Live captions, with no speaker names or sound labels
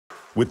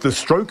With the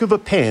stroke of a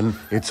pen,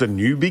 it's a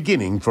new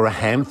beginning for a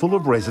handful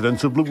of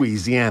residents of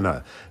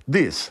Louisiana.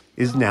 This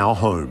is now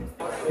home.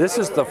 This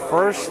is the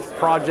first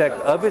project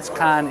of its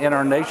kind in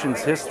our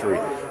nation's history.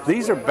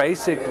 These are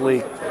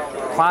basically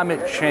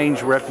climate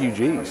change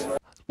refugees.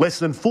 Less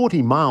than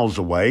 40 miles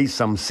away,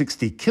 some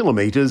 60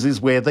 kilometres,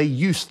 is where they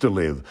used to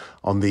live,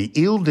 on the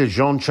Ile de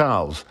Jean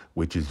Charles,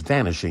 which is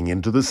vanishing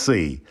into the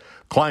sea.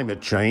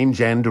 Climate change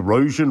and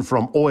erosion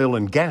from oil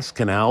and gas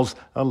canals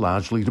are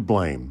largely to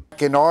blame.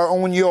 In our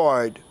own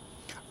yard,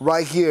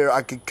 right here,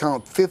 I could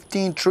count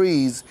 15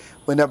 trees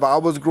whenever I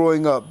was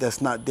growing up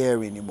that's not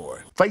there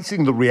anymore.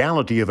 Facing the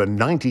reality of a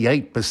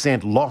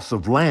 98% loss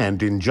of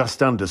land in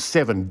just under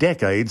 7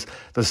 decades,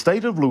 the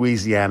state of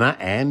Louisiana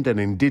and an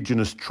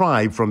indigenous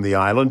tribe from the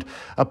island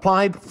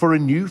applied for a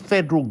new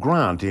federal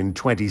grant in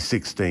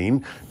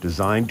 2016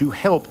 designed to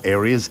help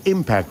areas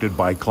impacted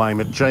by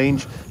climate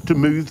change to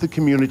move the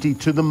community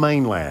to the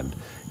mainland.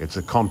 It's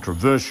a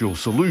controversial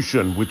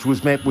solution which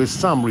was met with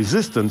some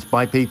resistance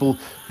by people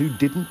who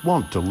didn't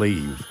want to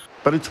leave.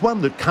 But it's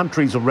one that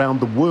countries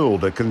around the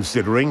world are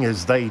considering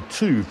as they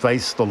too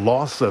face the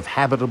loss of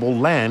habitable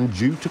land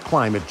due to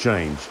climate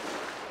change.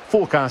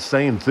 Forecasts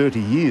say in 30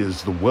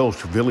 years the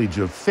Welsh village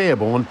of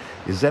Fairbairn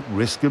is at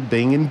risk of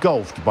being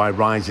engulfed by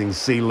rising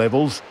sea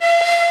levels.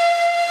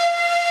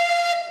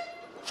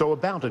 So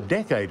about a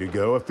decade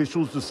ago,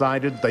 officials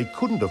decided they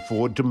couldn't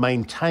afford to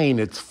maintain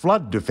its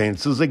flood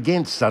defences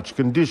against such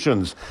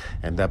conditions,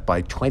 and that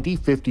by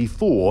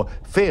 2054,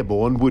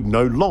 Fairbairn would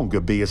no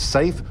longer be a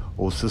safe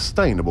or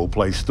sustainable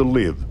place to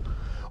live.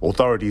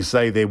 Authorities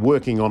say they're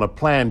working on a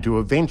plan to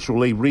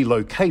eventually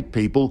relocate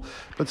people,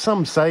 but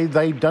some say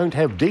they don't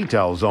have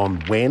details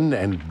on when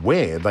and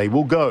where they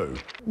will go.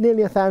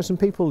 Nearly 1,000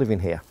 people living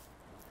here,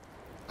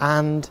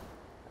 and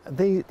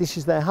this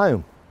is their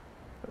home.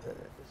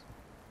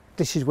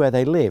 This is where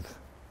they live.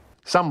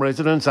 Some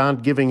residents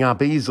aren't giving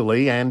up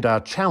easily and are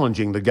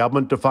challenging the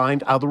government to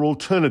find other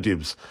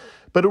alternatives.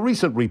 But a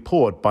recent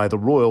report by the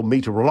Royal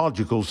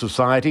Meteorological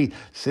Society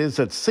says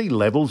that sea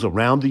levels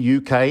around the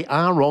UK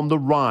are on the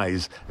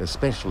rise,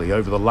 especially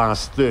over the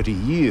last 30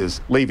 years,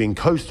 leaving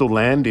coastal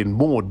land in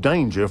more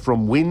danger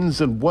from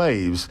winds and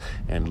waves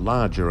and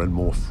larger and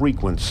more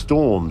frequent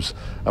storms.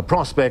 A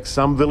prospect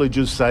some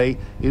villagers say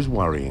is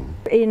worrying.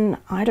 In,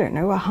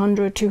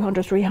 100,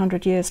 200,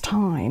 300 years'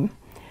 time,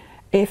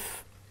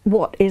 if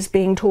what is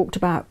being talked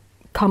about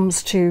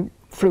comes to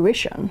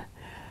fruition,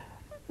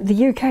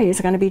 the UK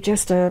is going to be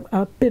just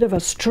a bit of a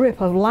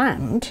strip of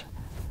land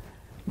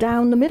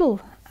down the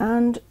middle.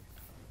 And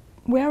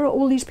where are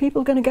all these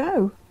people going to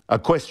go? A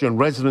question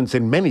residents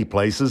in many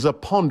places are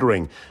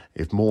pondering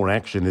if more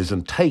action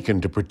isn't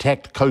taken to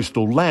protect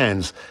coastal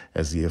lands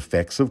as the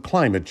effects of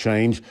climate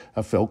change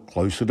are felt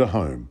closer to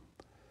home.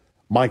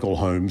 Michael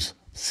Holmes,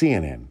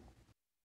 CNN.